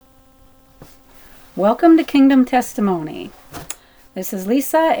Welcome to Kingdom Testimony. This is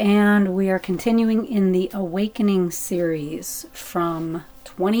Lisa, and we are continuing in the Awakening series from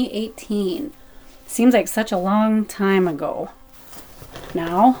 2018. Seems like such a long time ago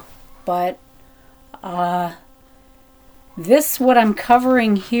now, but what I'm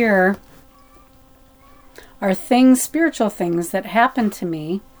covering here are things, spiritual things that happened to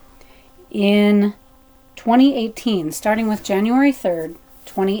me in 2018, starting with January 3rd,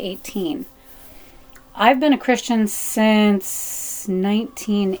 2018. I've been a Christian since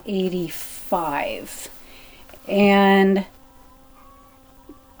 1985 and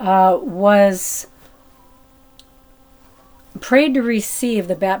was prayed to receive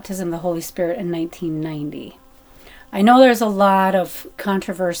the baptism of the Holy Spirit in 1990. I know there's a lot of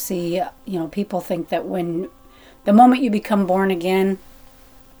controversy. People think that when the moment you become born again,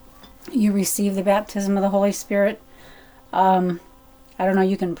 you receive the baptism of the Holy Spirit. I don't know,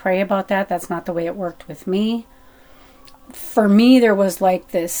 you can pray about that. That's not the way it worked with me. For me, there was like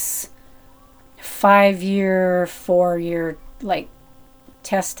this 5-year, 4-year,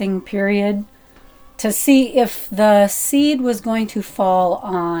 testing period to see if the seed was going to fall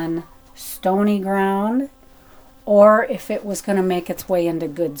on stony ground or if it was going to make its way into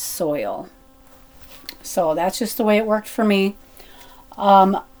good soil. So that's just the way it worked for me.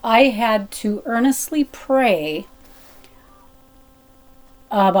 I had to earnestly pray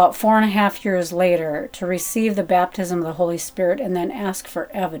about 4.5 years later to receive the baptism of the Holy Spirit and then ask for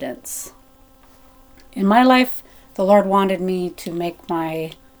evidence. In my life, the Lord wanted me to make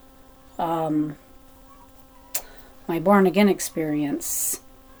my born again experience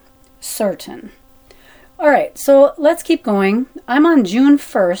certain. All right, so let's keep going. I'm on June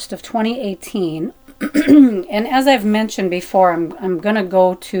 1st of 2018, and as I've mentioned before, I'm going to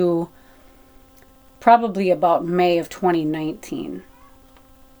go to probably about May of 2019.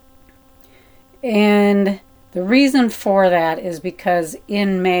 And the reason for that is because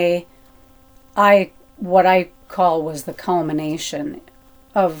in May, what I call was the culmination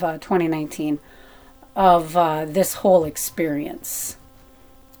of 2019 of this whole experience.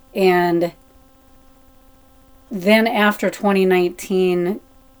 And then after 2019,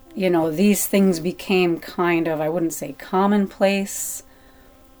 these things became kind of, I wouldn't say commonplace,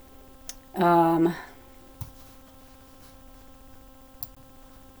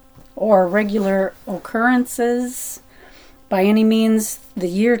 or regular occurrences. By any means, the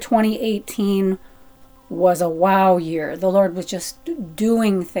year 2018 was a wow year. The Lord was just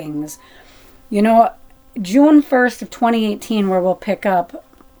doing things. June 1st of 2018, where we'll pick up,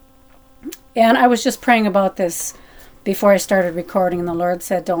 and I was just praying about this before I started recording, and the Lord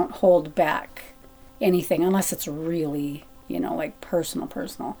said, don't hold back anything unless it's really,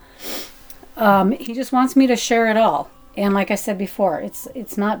 personal. He just wants me to share it all. And like I said before,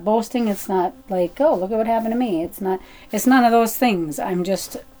 it's not boasting. It's not like, oh, look at what happened to me. It's none of those things. I'm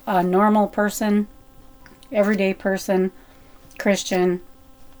just a normal person, everyday person, Christian.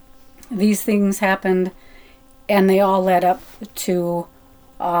 These things happened, and they all led up to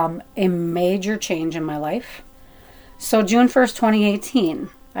a major change in my life. So June 1st, 2018,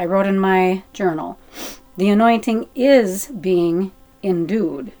 I wrote in my journal, the anointing is being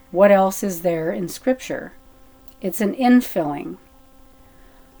endued. What else is there in Scripture? It's an infilling.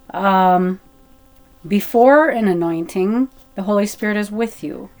 Before an anointing, the Holy Spirit is with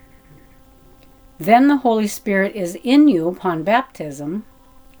you. Then the Holy Spirit is in you upon baptism,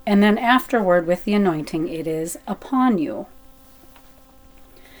 and then afterward with the anointing, it is upon you.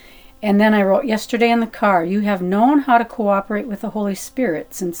 And then I wrote yesterday in the car, you have known how to cooperate with the Holy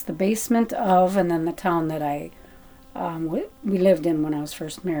Spirit since the basement of, and then the town that we lived in when I was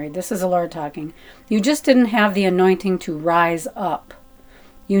first married. This is the Lord talking. You just didn't have the anointing to rise up.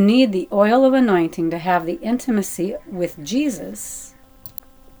 You need the oil of anointing to have the intimacy with Jesus.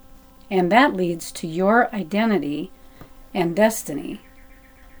 And that leads to your identity and destiny.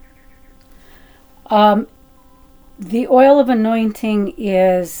 The oil of anointing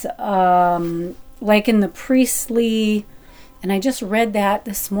is like in the priestly, and I just read that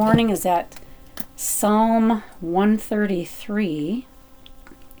this morning, is that Psalm 133,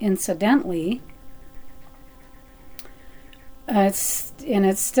 incidentally, it's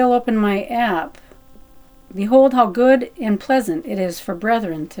still up in my app. Behold how good and pleasant it is for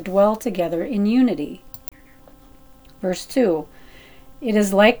brethren to dwell together in unity. Verse 2, it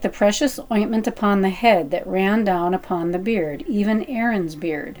is like the precious ointment upon the head that ran down upon the beard, even Aaron's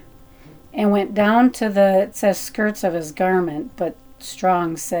beard, and went down to it says skirts of his garment, but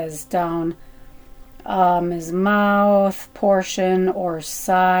Strong says down his mouth portion or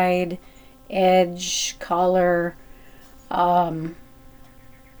side, edge, collar,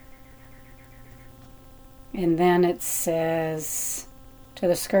 And then it says to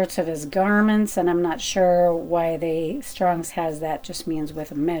the skirts of his garments, and I'm not sure why Strong's has that, just means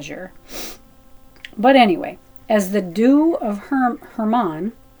with a measure. But anyway, as the dew of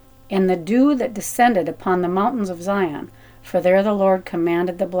Hermon, and the dew that descended upon the mountains of Zion, for there the Lord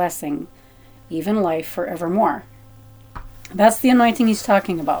commanded the blessing, even life forevermore. That's the anointing he's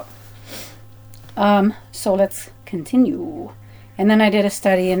talking about. So let's continue. And then I did a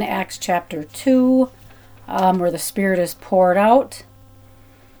study in Acts chapter 2, where the Spirit is poured out.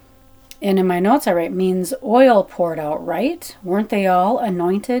 And in my notes I write, means oil poured out, right? Weren't they all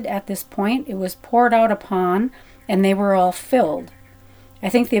anointed at this point? It was poured out upon, and they were all filled. I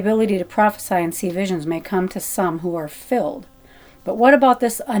think the ability to prophesy and see visions may come to some who are filled. But what about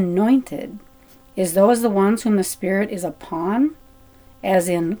this anointed? Is those the ones whom the Spirit is upon, as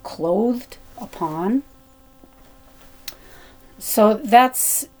in clothed upon? So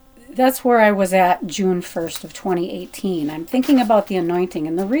that's where I was at June 1st of 2018. I'm thinking about the anointing.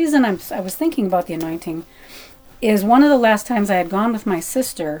 And the reason I was thinking about the anointing is one of the last times I had gone with my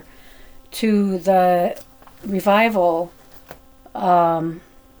sister to the revival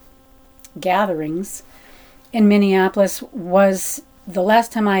gatherings in Minneapolis was the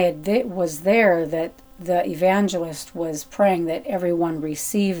last time I was there, that the evangelist was praying that everyone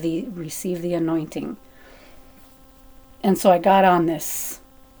receive the anointing. And so I got on this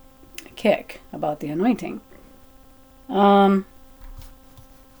kick about the anointing. Let's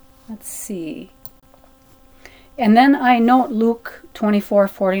see. And then I note Luke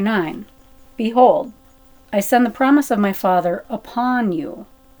 24:49. Behold, I send the promise of my Father upon you,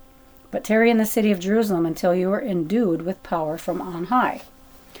 but tarry in the city of Jerusalem until you are endued with power from on high.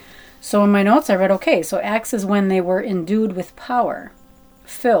 So in my notes I read, okay, so Acts is when they were endued with power,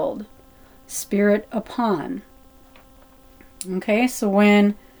 filled, Spirit upon. Okay, so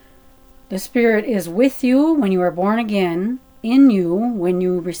when the Spirit is with you when you are born again, in you when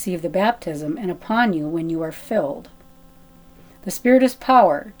you receive the baptism, and upon you when you are filled. The Spirit is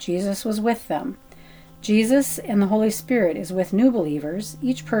power. Jesus was with them. Jesus and the Holy Spirit is with new believers.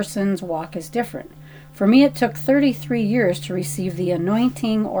 Each person's walk is different. For me, it took 33 years to receive the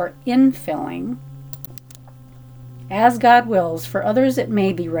anointing or infilling. As God wills, for others it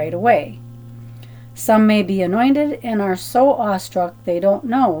may be right away. Some may be anointed and are so awestruck they don't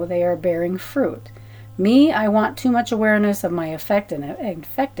know they are bearing fruit. Me, I want too much awareness of my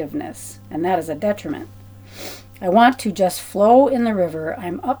effectiveness, and that is a detriment. I want to just flow in the river.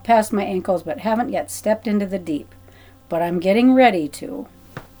 I'm up past my ankles but haven't yet stepped into the deep. But I'm getting ready to.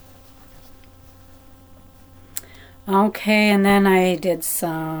 Okay, and then I did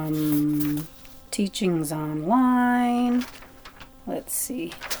some teachings online. Let's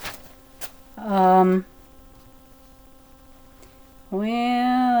see. Well,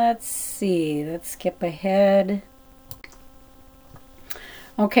 let's see. Let's skip ahead.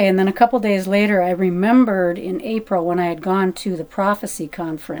 Okay, and then a couple days later, I remembered in April when I had gone to the prophecy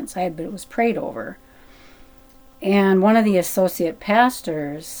conference. It was prayed over. And one of the associate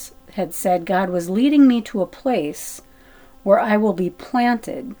pastors had said God was leading me to a place where I will be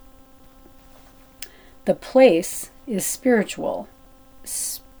planted. The place is spiritual,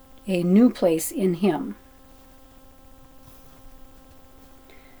 a new place in Him.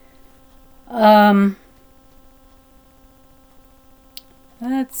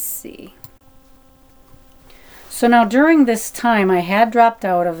 Let's see. So now during this time, I had dropped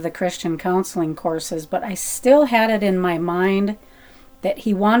out of the Christian counseling courses, but I still had it in my mind that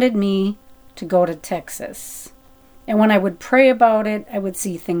He wanted me to go to Texas. And when I would pray about it, I would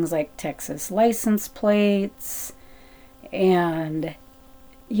see things like Texas license plates. And,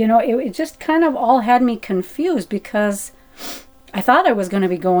 you know, it just kind of all had me confused because I thought I was going to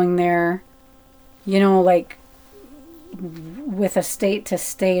be going there, you know, like with a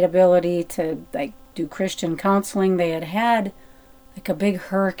state-to-state ability to, like, do Christian counseling. They had like a big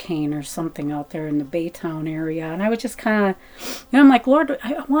hurricane or something out there in the Baytown area. And I was just kind of, you know, I'm like, Lord,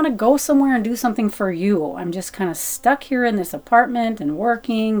 I want to go somewhere and do something for you. I'm just kind of stuck here in this apartment and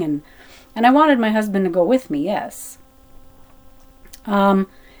working. And I wanted my husband to go with me, yes.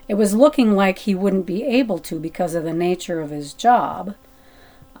 It was looking like he wouldn't be able to because of the nature of his job.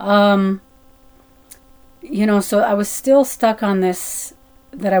 You know, so I was still stuck on this,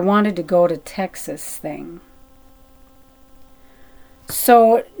 that I wanted to go to Texas thing.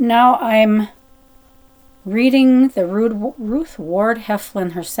 So now I'm reading the Ruth Ward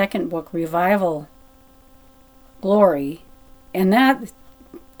Heflin, her second book, Revival Glory. And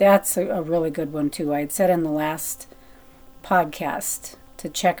that's a really good one too. I had said in the last podcast to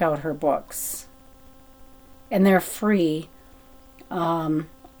check out her books. And they're free.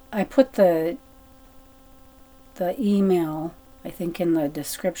 I put the the email, I think, in the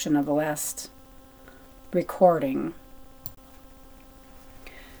description of the last recording.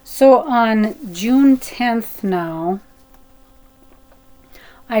 So on June 10th now,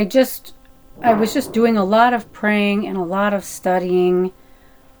 I was just doing a lot of praying and a lot of studying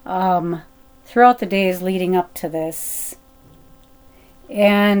throughout the days leading up to this.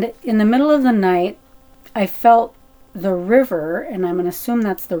 And in the middle of the night, I felt the river, and I'm going to assume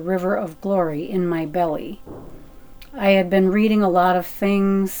that's the river of glory, in my belly. I had been reading a lot of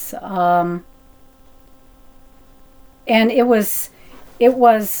things, and it was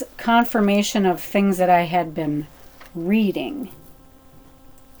confirmation of things that I had been reading.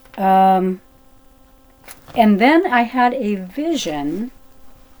 And then I had a vision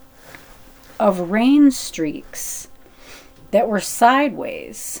of rain streaks that were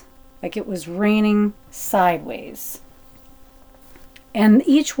sideways, like it was raining sideways. And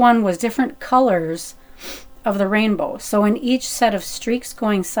each one was different colors of the rainbow. So in each set of streaks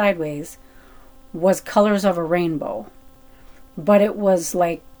going sideways was colors of a rainbow. But it was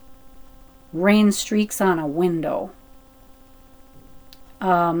like rain streaks on a window.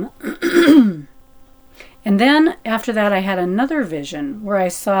 And then after that I had another vision where I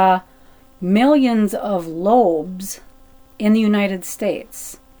saw millions of lobes in the United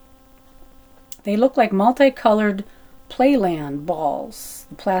States. They look like multicolored Playland balls,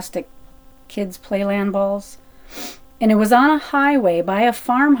 the plastic kids' Playland balls. And it was on a highway by a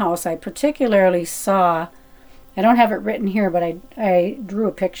farmhouse I particularly saw. I don't have it written here, but I drew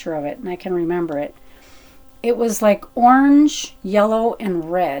a picture of it and I can remember it. It was like orange, yellow,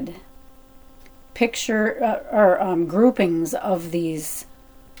 and red groupings of these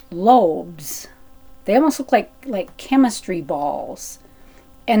lobes. They almost look like chemistry balls.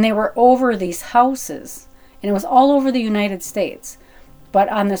 And they were over these houses. And it was all over the United States. But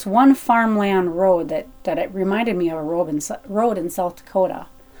on this one farmland road that it reminded me of a road in South Dakota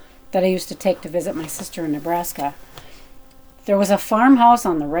that I used to take to visit my sister in Nebraska. There was a farmhouse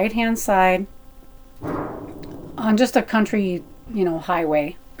on the right-hand side on just a country,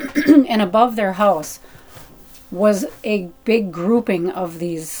 highway. And above their house was a big grouping of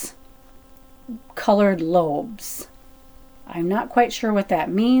these colored lobes. I'm not quite sure what that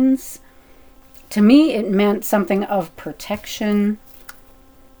means. To me, it meant something of protection.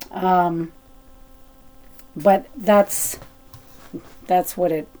 But that's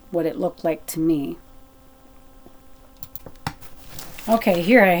what it looked like to me. Okay,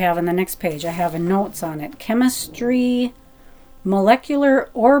 here I have on the next page, I have notes on it. Chemistry, molecular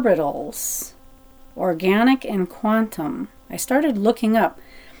orbitals, organic and quantum. I started looking up,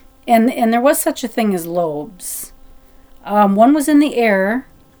 and there was such a thing as lobes. One was in the air,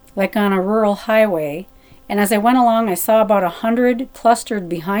 like on a rural highway, and as I went along, I saw about 100 clustered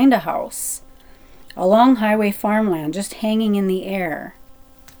behind a house, along highway farmland, just hanging in the air.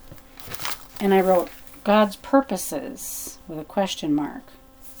 And I wrote God's purposes with a question mark.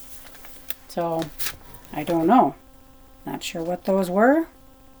 So, I don't know. Not sure what those were.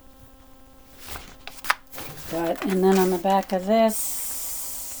 And then on the back of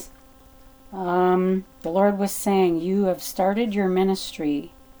this, the Lord was saying, you have started your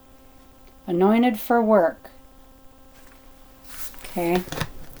ministry, anointed for work. Okay,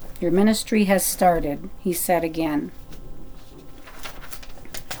 your ministry has started, he said again.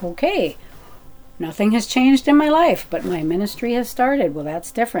 Okay, nothing has changed in my life, but my ministry has started. Well,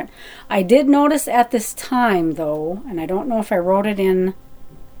 that's different. I did notice at this time, though, and I don't know if I wrote it in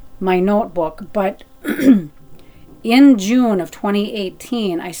my notebook, but in June of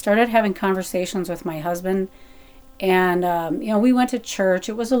 2018, I started having conversations with my husband, and, we went to church.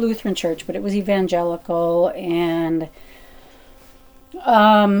 It was a Lutheran church, but it was evangelical, and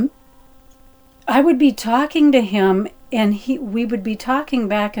I would be talking to him, and we would be talking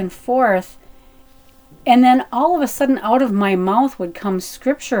back and forth, and then all of a sudden out of my mouth would come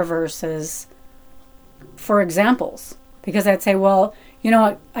scripture verses for examples, because I'd say, well,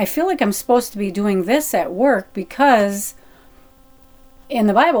 I feel like I'm supposed to be doing this at work because in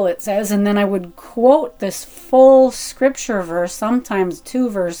the Bible it says, and then I would quote this full scripture verse, sometimes two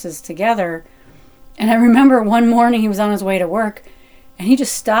verses together. And I remember one morning he was on his way to work and he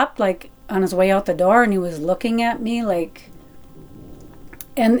just stopped like on his way out the door and he was looking at me like,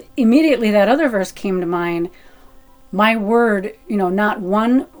 and immediately that other verse came to mind. My word, not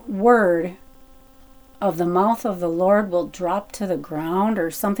one word of the mouth of the Lord will drop to the ground or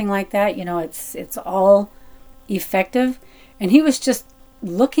something like that. It's all effective. And he was just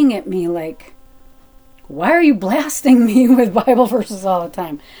looking at me like, why are you blasting me with Bible verses all the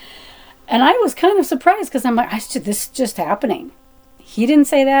time? And I was kind of surprised because I'm like, this is just happening. he didn't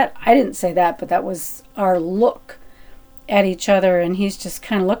say that, I didn't say that, but that was our look at each other. And he's just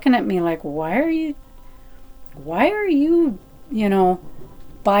kind of looking at me like, why are you,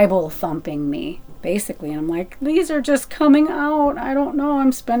 Bible thumping me, basically. And I'm like, these are just coming out. I don't know.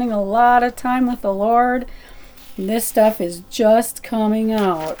 I'm spending a lot of time with the Lord. This stuff is just coming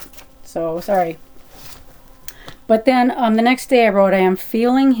out. So, sorry. But then the next day I wrote, I am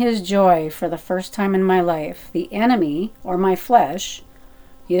feeling his joy for the first time in my life. The enemy, or my flesh,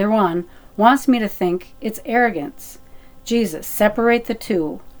 either one, wants me to think it's arrogance. Jesus, separate the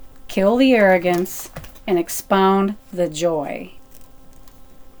two. Kill the arrogance and expound the joy.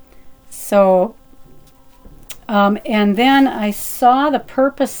 So, and then I saw the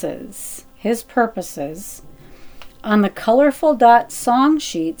purposes, his purposes, on the colorful dot song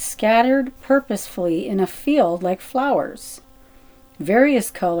sheet scattered purposefully in a field like flowers. Various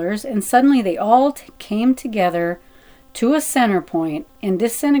colors, and suddenly they all came together to a center point and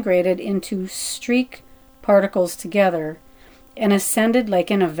disintegrated into streak particles together and ascended like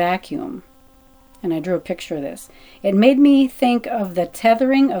in a vacuum. And I drew a picture of this. It made me think of the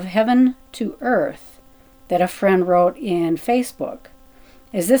tethering of heaven to earth that a friend wrote in Facebook.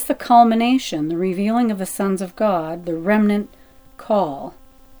 Is this the culmination, the revealing of the sons of God, the remnant call?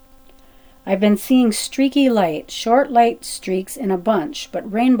 I've been seeing streaky light, short light streaks in a bunch,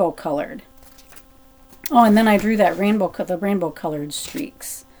 but rainbow colored. Oh, and then I drew that the rainbow colored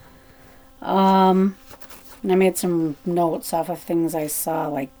streaks. And I made some notes off of things I saw,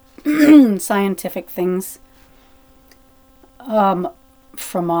 like scientific things from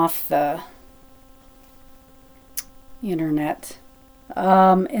off the internet.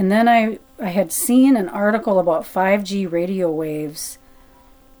 And then I had seen an article about 5G radio waves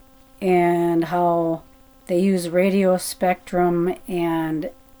and how they use radio spectrum and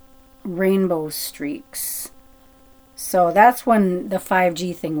rainbow streaks. So that's when the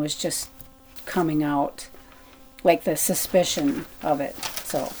 5G thing was just coming out, like the suspicion of it.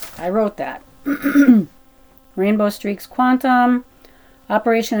 So I wrote that. Rainbow streaks, quantum,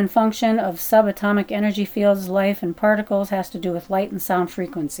 operation and function of subatomic energy fields, life and particles, has to do with light and sound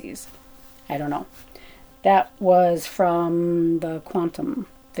frequencies. I don't know. That was from the quantum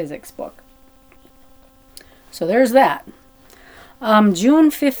physics book. So there's that.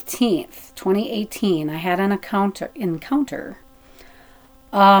 June 15th, 2018, I had an encounter.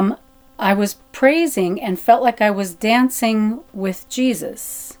 I was praising and felt like I was dancing with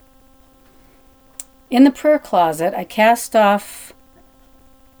Jesus. In the prayer closet, I cast off,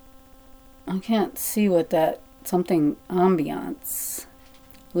 I can't see what that, something ambiance.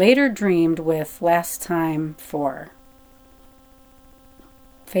 Later dreamed with last time for.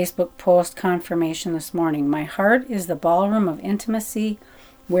 Facebook post confirmation this morning. My heart is the ballroom of intimacy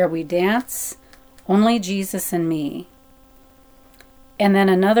where we dance, only Jesus and me. And then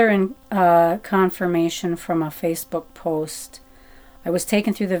another confirmation from a Facebook post. I was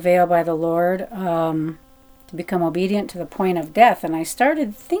taken through the veil by the Lord to become obedient to the point of death. And I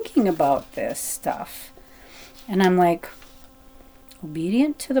started thinking about this stuff. And I'm like,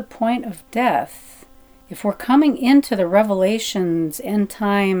 obedient to the point of death? If we're coming into the Revelations end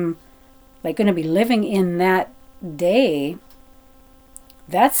time, like going to be living in that day,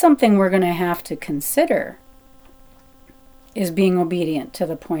 that's something we're going to have to consider, is being obedient to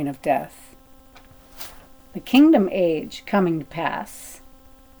the point of death. The kingdom age coming to pass.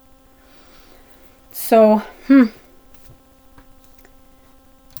 So, all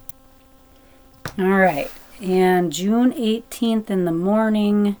right. And June 18th in the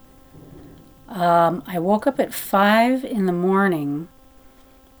morning, I woke up at 5 in the morning,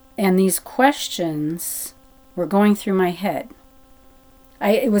 and these questions were going through my head.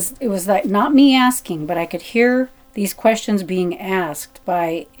 It was like not me asking, but I could hear these questions being asked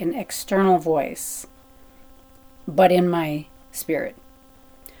by an external voice, but in my spirit.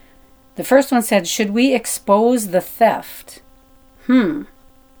 The first one said, should we expose the theft? And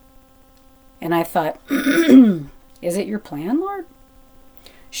I thought, is it your plan, Lord?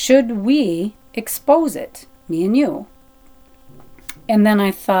 Should we expose it, me and you? And then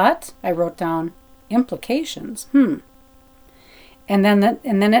I thought, I wrote down implications. And then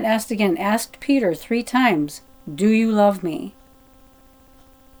it asked Peter 3 times, do you love me?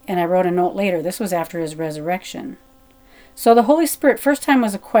 And I wrote a note later. This was after his resurrection. So the Holy Spirit, first time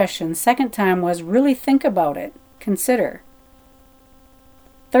was a question. Second time was really think about it. Consider.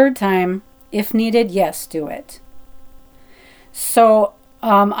 Third time, if needed, yes, do it. So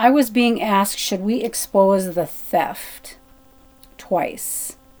I was being asked, should we expose the theft?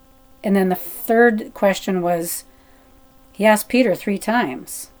 Twice. And then the third question was, he asked Peter 3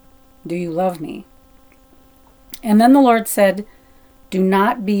 times, do you love me? And then the Lord said, Do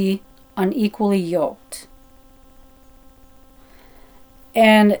not be unequally yoked.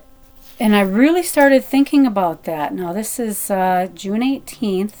 And I really started thinking about that. Now, this is June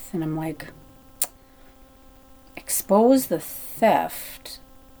 18th, and I'm like, expose the theft.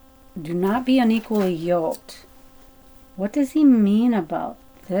 Do not be unequally yoked. What does he mean about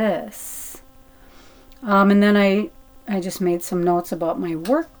this? And then I just made some notes about my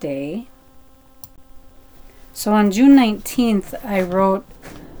work day. So on June 19th, I wrote,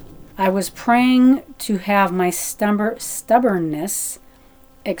 I was praying to have my stubbornness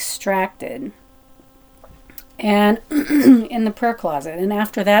extracted, and in the prayer closet. And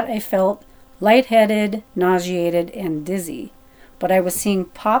after that, I felt lightheaded, nauseated, and dizzy. But I was seeing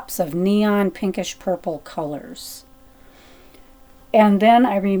pops of neon pinkish purple colors. And then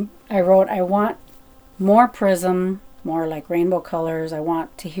I wrote, I want more prism, more like rainbow colors. I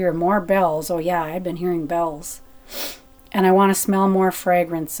want to hear more bells. Oh yeah, I've been hearing bells. And I want to smell more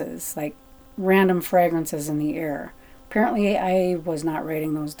fragrances, like random fragrances in the air. Apparently, I was not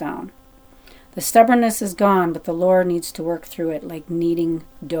writing those down. The stubbornness is gone, but the Lord needs to work through it like kneading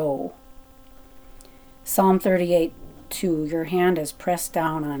dough. Psalm 38:2, your hand is pressed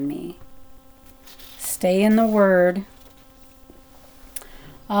down on me. Stay in the Word.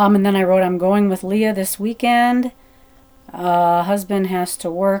 And then I wrote, I'm going with Leah this weekend. Husband has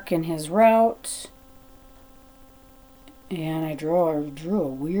to work in his route. And I drew a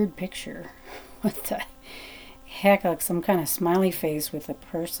weird picture. What the heck? Like some kind of smiley face with a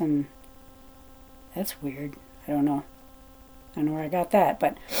person. That's weird. I don't know. I don't know where I got that.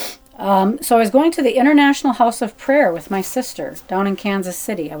 But so I was going to the International House of Prayer with my sister down in Kansas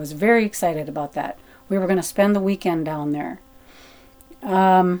City. I was very excited about that. We were going to spend the weekend down there.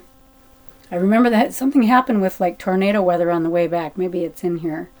 I remember that something happened with like tornado weather on the way back. Maybe it's in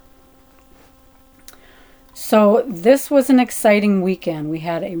here. So this was an exciting weekend. We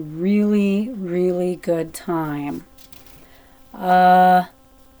had a really, really good time. So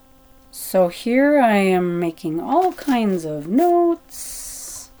here I am making all kinds of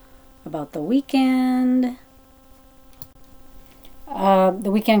notes about the weekend.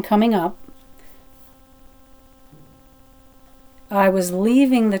 The weekend coming up. I was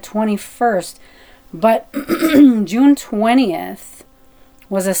leaving the 21st, but June 20th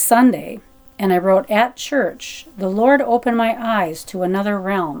was a Sunday, and I wrote, at church, the Lord opened my eyes to another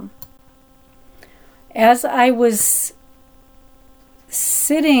realm. As I was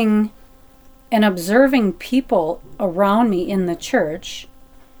sitting and observing people around me in the church,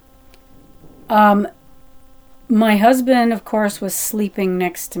 my husband, of course, was sleeping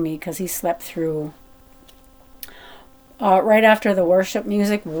next to me because he slept through right after the worship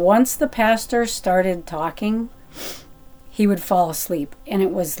music. Once the pastor started talking, he would fall asleep, and it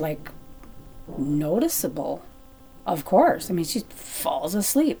was like noticeable. Of course, I mean, she falls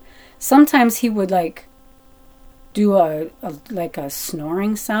asleep. Sometimes he would like do a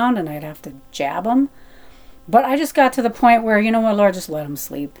snoring sound, and I'd have to jab him. But I just got to the point where, you know what, Lord, just let him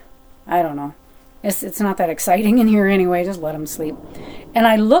sleep. I don't know. It's not that exciting in here anyway. Just let him sleep. And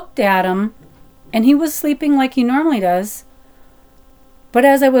I looked at him, and he was sleeping like he normally does. But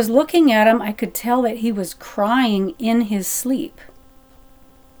as I was looking at him, I could tell that he was crying in his sleep.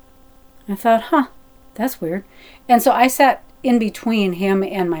 I thought, that's weird. And so I sat in between him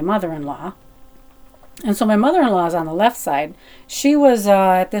and my mother-in-law. And so my mother-in-law is on the left side. She was,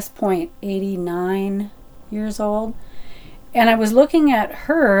 at this point, 89 years old. And I was looking at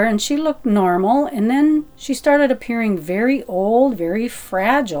her, and she looked normal. And then she started appearing very old, very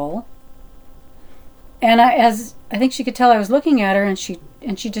fragile. And I think she could tell I was looking at her, and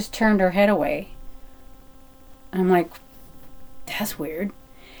she just turned her head away. I'm like, that's weird.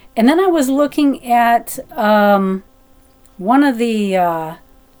 And then I was looking at one of the,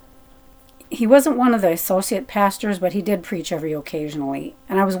 he wasn't one of the associate pastors, but he did preach every occasionally.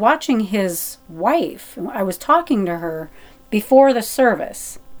 And I was watching his wife. I was talking to her before the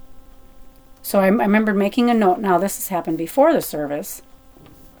service. So I remember making a note. Now this has happened before the service.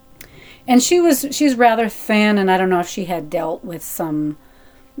 And she's rather thin, and I don't know if she had dealt with some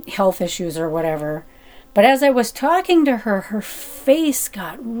health issues or whatever. But as I was talking to her, her face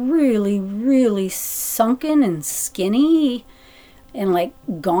got really, really sunken and skinny and like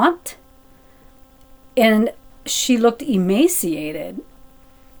gaunt. And she looked emaciated.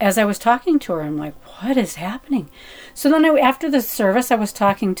 As I was talking to her, I'm like, what is happening? So then after the service, I was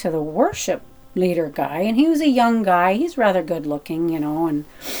talking to the worship leader guy, and he was a young guy. He's rather good looking, you know,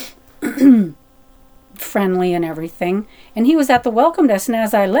 and friendly and everything. And he was at the welcome desk, and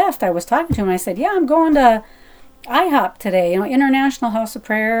as I left, I was talking to him. I said, yeah, I'm going to IHOP today, you know, International House of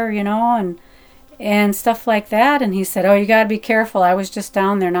Prayer, you know, and stuff like that. And he said, oh, you got to be careful. I was just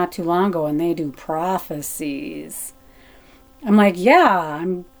down there not too long ago, and they do prophecies. I'm like, yeah,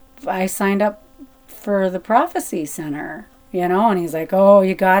 I signed up for the Prophecy Center, you know. And he's like, oh,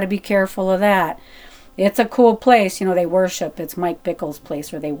 you got to be careful of that. It's a cool place. You know, they worship. It's Mike Bickle's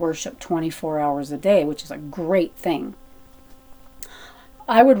place where they worship 24 hours a day, which is a great thing.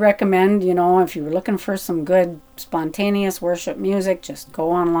 I would recommend, you know, if you were looking for some good spontaneous worship music, just go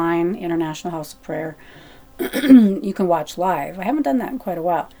online, International House of Prayer. You can watch live. I haven't done that in quite a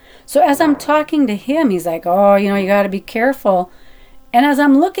while. So as I'm talking to him, he's like, oh, you know, you got to be careful. And as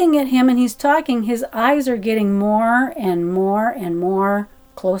I'm looking at him and he's talking, his eyes are getting more and more and more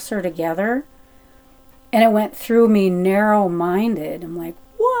closer together. And it went through me narrow-minded. I'm like,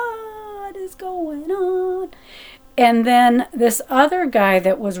 what is going on? And then this other guy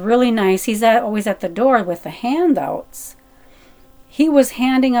that was really nice, he's always at the door with the handouts. He was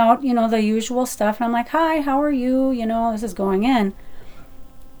handing out, you know, the usual stuff. And I'm like, hi, how are you? You know, this is going in.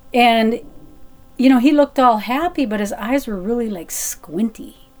 And, you know, he looked all happy, but his eyes were really like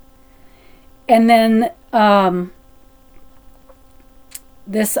squinty. And then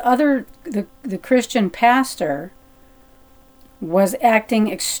this other, the Christian pastor was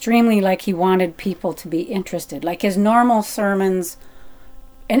acting extremely like he wanted people to be interested. Like his normal sermons,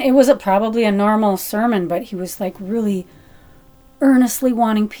 and it was probably a normal sermon, but he was like really earnestly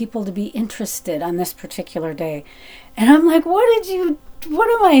wanting people to be interested on this particular day. And I'm like, what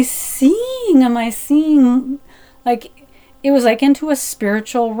am I seeing? Am I seeing, like, it was like into a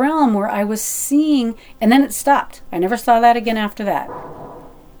spiritual realm where I was seeing, and then it stopped. I never saw that again after that.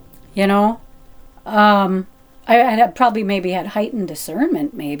 You know? I had probably maybe had heightened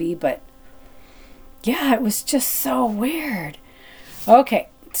discernment maybe, but yeah, it was just so weird. Okay,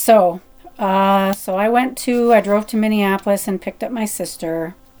 so I drove to Minneapolis and picked up my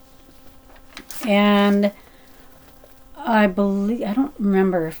sister, and I don't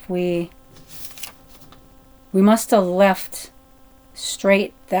remember if we must have left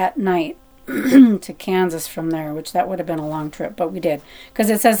straight that night to Kansas from there, which that would have been a long trip, but we did, because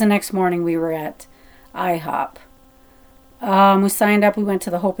it says the next morning we were at IHOP. We signed up. We went to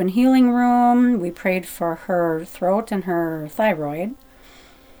the Hope and Healing Room. We prayed for her throat and her thyroid.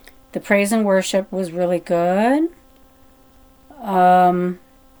 The praise and worship was really good. And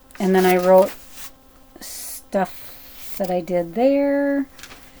then I wrote stuff that I did there.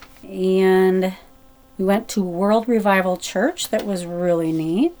 And we went to World Revival Church. That was really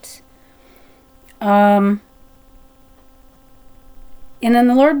neat. And then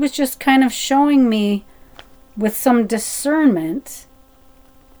the Lord was just kind of showing me with some discernment,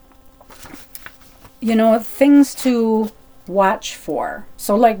 you know, things to watch for.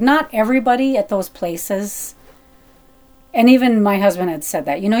 So like not everybody at those places, and even my husband had said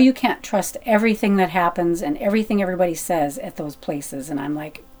that, you know, you can't trust everything that happens and everything everybody says at those places. And I'm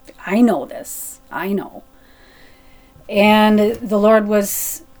like, I know this. I know. And the Lord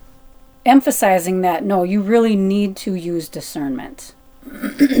was emphasizing that, no, you really need to use discernment.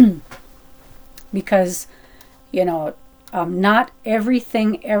 Because, you know, not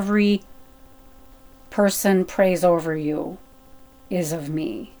everything every person prays over you is of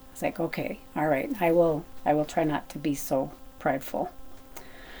me. It's like, okay, all right, I will try not to be so prideful.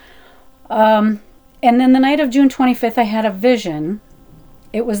 And then the night of June 25th, I had a vision.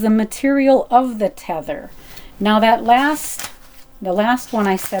 It was the material of the tether. Now the last one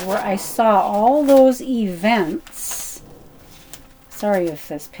I said, where I saw all those events. Sorry if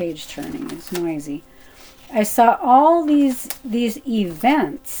this page turning is noisy. I saw all these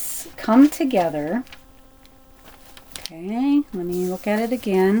events come together. Okay, let me look at it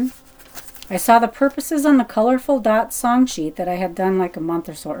again. I saw the purposes on the colorful dot song sheet that I had done like a month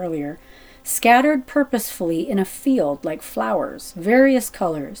or so earlier, scattered purposefully in a field like flowers, various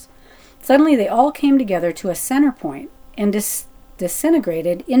colors. Suddenly they all came together to a center point and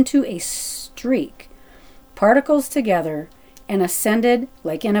disintegrated into a streak, particles together, and ascended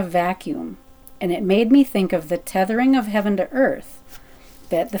like in a vacuum. And it made me think of the tethering of heaven to earth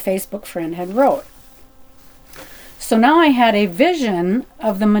that the Facebook friend had wrote. So now I had a vision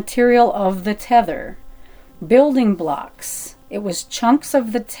of the material of the tether, building blocks. It was chunks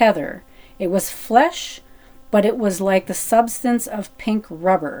of the tether. It was flesh, but it was like the substance of pink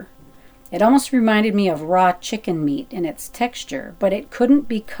rubber. It almost reminded me of raw chicken meat in its texture, but it couldn't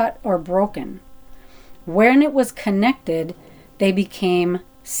be cut or broken. When it was connected, they became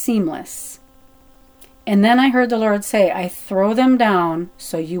seamless. And then I heard the Lord say, I throw them down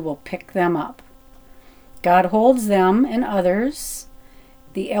so you will pick them up. God holds them and others.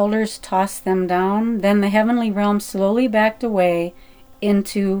 The elders tossed them down. Then the heavenly realm slowly backed away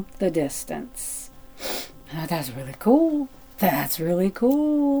into the distance. I thought, that's really cool. That's really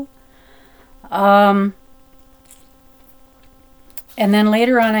cool. And then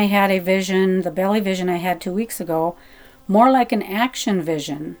later on I had a vision, the belly vision I had 2 weeks ago, more like an action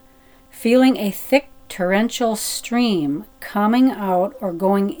vision, feeling a thick torrential stream coming out or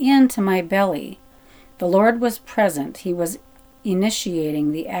going into my belly. The Lord was present. He was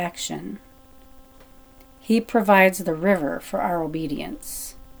initiating the action. He provides the river for our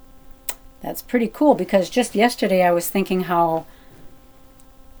obedience. That's pretty cool, because just yesterday I was thinking how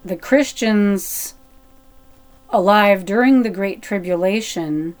the Christians alive during the Great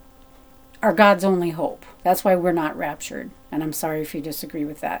Tribulation are God's only hope. That's why we're not raptured. And I'm sorry if you disagree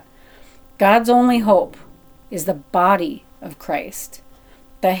with that. God's only hope is the body of Christ.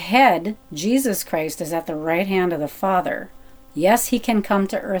 The head, Jesus Christ, is at the right hand of the Father. Yes, he can come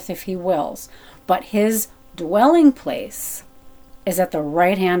to earth if he wills, but his dwelling place is at the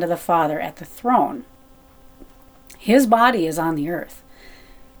right hand of the Father at the throne. His body is on the earth.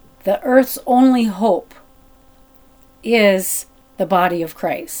 The earth's only hope is the body of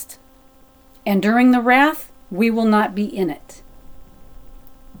Christ. And during the wrath, we will not be in it.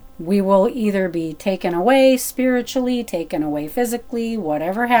 We will either be taken away spiritually, taken away physically,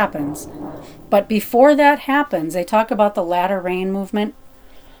 whatever happens. But before that happens, they talk about the latter rain movement,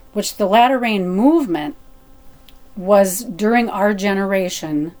 which the latter rain movement was during our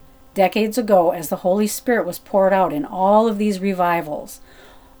generation, decades ago, as the Holy Spirit was poured out in all of these revivals.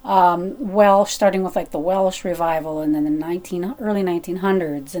 Starting with like the Welsh revival, and then the early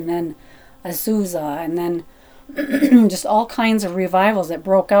 1900s, and then Azusa, and then just all kinds of revivals that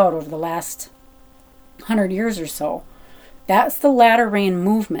broke out over the last 100 years or so. That's the latter rain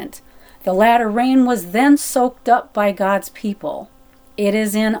movement. The latter rain was then soaked up by God's people. It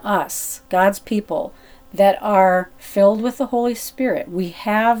is in us, God's people, that are filled with the Holy Spirit. We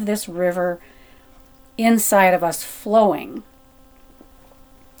have this river inside of us flowing.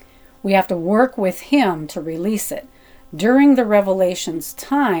 We have to work with him to release it. During the Revelation's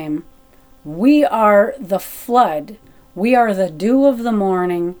time, we are the flood. We are the dew of the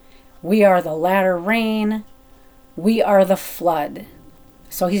morning. We are the latter rain. We are the flood.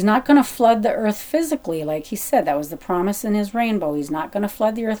 So he's not going to flood the earth physically, like he said. That was the promise in his rainbow. He's not going to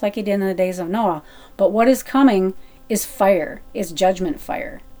flood the earth like he did in the days of Noah. But what is coming is fire, is judgment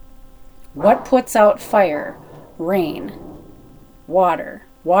fire. What puts out fire? Rain, water.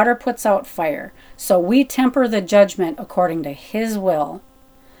 Water puts out fire. So we temper the judgment according to his will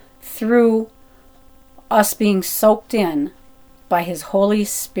through us being soaked in by his Holy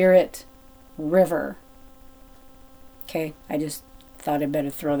Spirit river. Okay, I just thought I'd better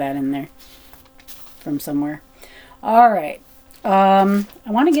throw that in there from somewhere. All right. I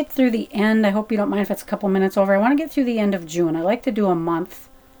want to get through the end. I hope you don't mind if it's a couple minutes over. I want to get through the end of June. I like to do a month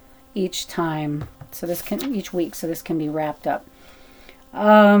each time, so each week, so this can be wrapped up.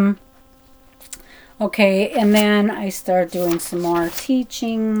 Okay, and then I start doing some more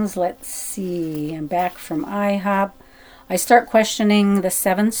teachings. Let's see. I'm back from IHOP. I start questioning the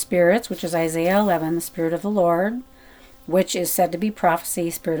 7 spirits, which is Isaiah 11, the Spirit of the Lord, which is said to be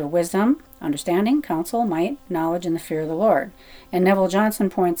prophecy, spirit of wisdom, understanding, counsel, might, knowledge, and the fear of the Lord. And Neville Johnson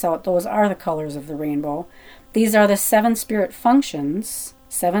points out those are the colors of the rainbow. These are the 7 spirit functions,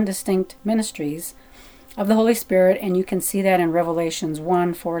 7 distinct ministries of the Holy Spirit, and you can see that in Revelations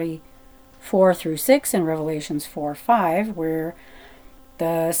 1:44 through 6 and Revelations 4:5, where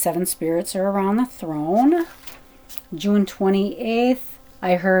the 7 spirits are around the throne. June 28th,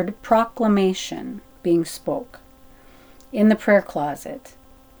 I heard proclamation being spoke in the prayer closet.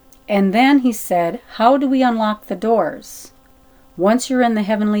 And then he said, how do we unlock the doors? Once you're in the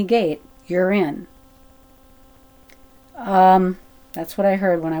heavenly gate, you're in. That's what I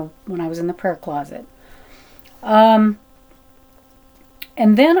heard when I was in the prayer closet. And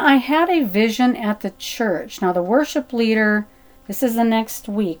then I had a vision at the church. Now the worship leader, this is the next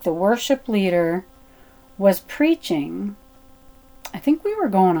week, the worship leader was preaching. I think we were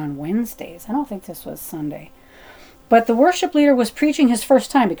going on Wednesdays. I don't think this was Sunday. But the worship leader was preaching his first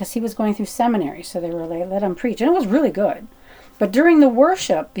time because he was going through seminary, so they let him preach. And it was really good. But during the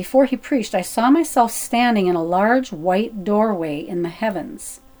worship, before he preached, I saw myself standing in a large white doorway in the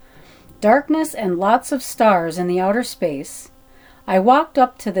heavens. Darkness and lots of stars in the outer space. I walked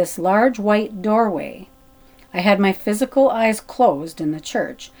up to this large white doorway. I had my physical eyes closed in the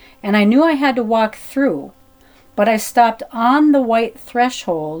church, and I knew I had to walk through. But I stopped on the white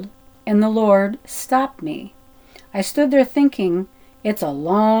threshold, and the Lord stopped me. I stood there thinking, it's a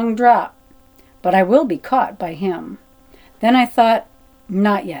long drop, but I will be caught by him. Then I thought,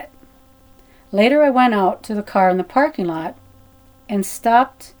 not yet. Later I went out to the car in the parking lot and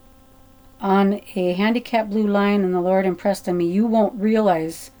stopped on a handicapped blue line, and the Lord impressed on me, you won't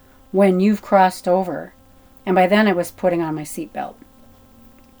realize when you've crossed over. And by then I was putting on my seatbelt.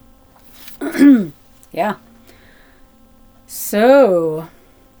 Yeah. So,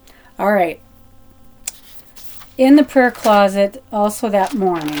 all right. In the prayer closet, also that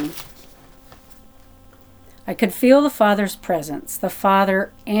morning, I could feel the Father's presence. The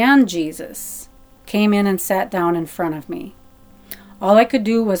Father and Jesus came in and sat down in front of me. All I could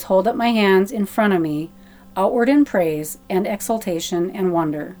do was hold up my hands in front of me, outward in praise and exultation and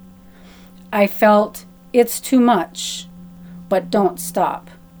wonder. I felt it's too much, but don't stop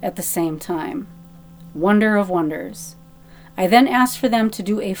at the same time. Wonder of wonders. I then asked for them to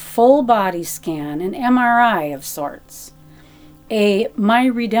do a full body scan, an MRI of sorts, a My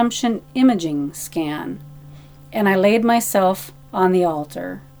Redemption imaging scan, and I laid myself on the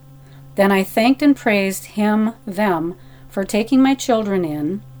altar. Then I thanked and praised him, them, for taking my children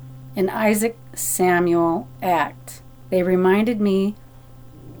in, an Isaac Samuel act. They reminded me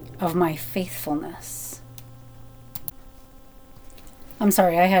of my faithfulness. I'm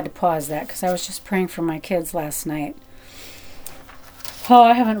sorry, I had to pause that because I was just praying for my kids last night. Oh,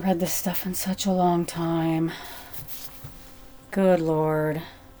 I haven't read this stuff in such a long time. Good Lord.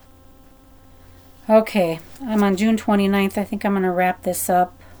 Okay, I'm on June 29th. I think I'm going to wrap this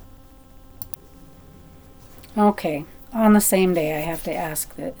up. Okay, on the same day I have to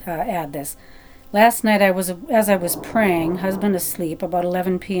add this. Last night as I was praying, husband asleep, about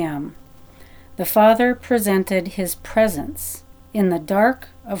 11 p.m., the Father presented his presence in the dark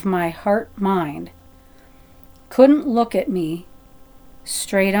of my heart-mind. Couldn't look at me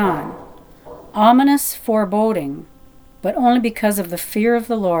straight on. Ominous foreboding, but only because of the fear of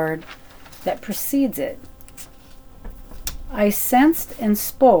the Lord that precedes it. I sensed and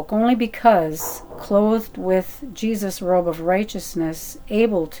spoke only because, clothed with Jesus' robe of righteousness,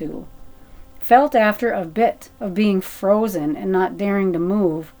 able to, felt after a bit of being frozen and not daring to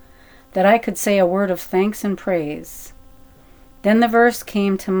move, that I could say a word of thanks and praise. Then the verse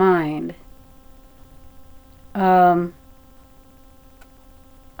came to mind.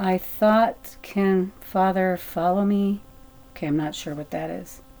 I thought, can Father follow me? Okay, I'm not sure what that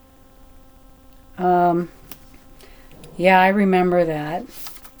is. Yeah, I remember that.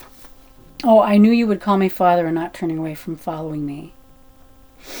 Oh, I knew you would call me Father and not turning away from following me.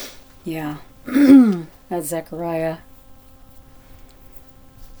 Yeah, that's Zechariah.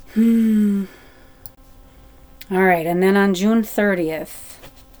 All right, and then on June 30th,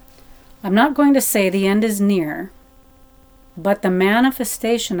 I'm not going to say the end is near, but the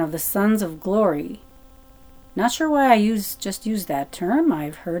manifestation of the sons of glory. Not sure why I just used that term.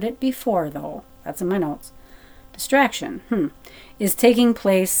 I've heard it before, though. That's in my notes. Distraction, is taking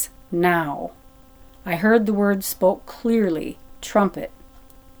place now. I heard the word spoke clearly, trumpet,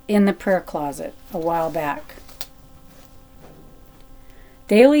 in the prayer closet a while back.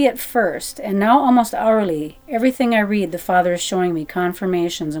 Daily at first, and now almost hourly, everything I read, the Father is showing me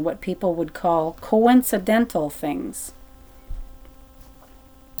confirmations of what people would call coincidental things.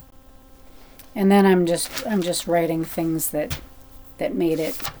 And then I'm just writing things that made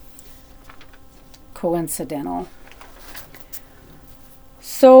it coincidental.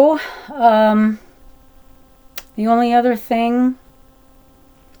 So, the only other thing,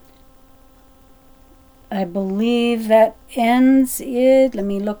 I believe that ends it. Let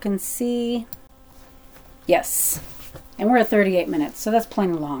me look and see. Yes. And we're at 38 minutes, so that's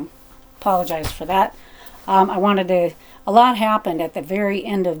plenty long. Apologize for that. A lot happened at the very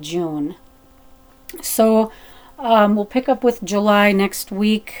end of June. So we'll pick up with July next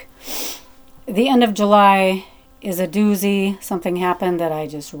week. The end of July is a doozy. Something happened that I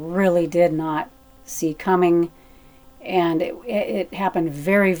just really did not see coming. And it happened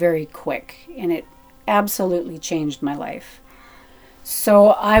very, very quick. And it absolutely changed my life. So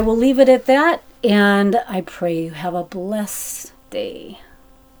I will leave it at that. And I pray you have a blessed day.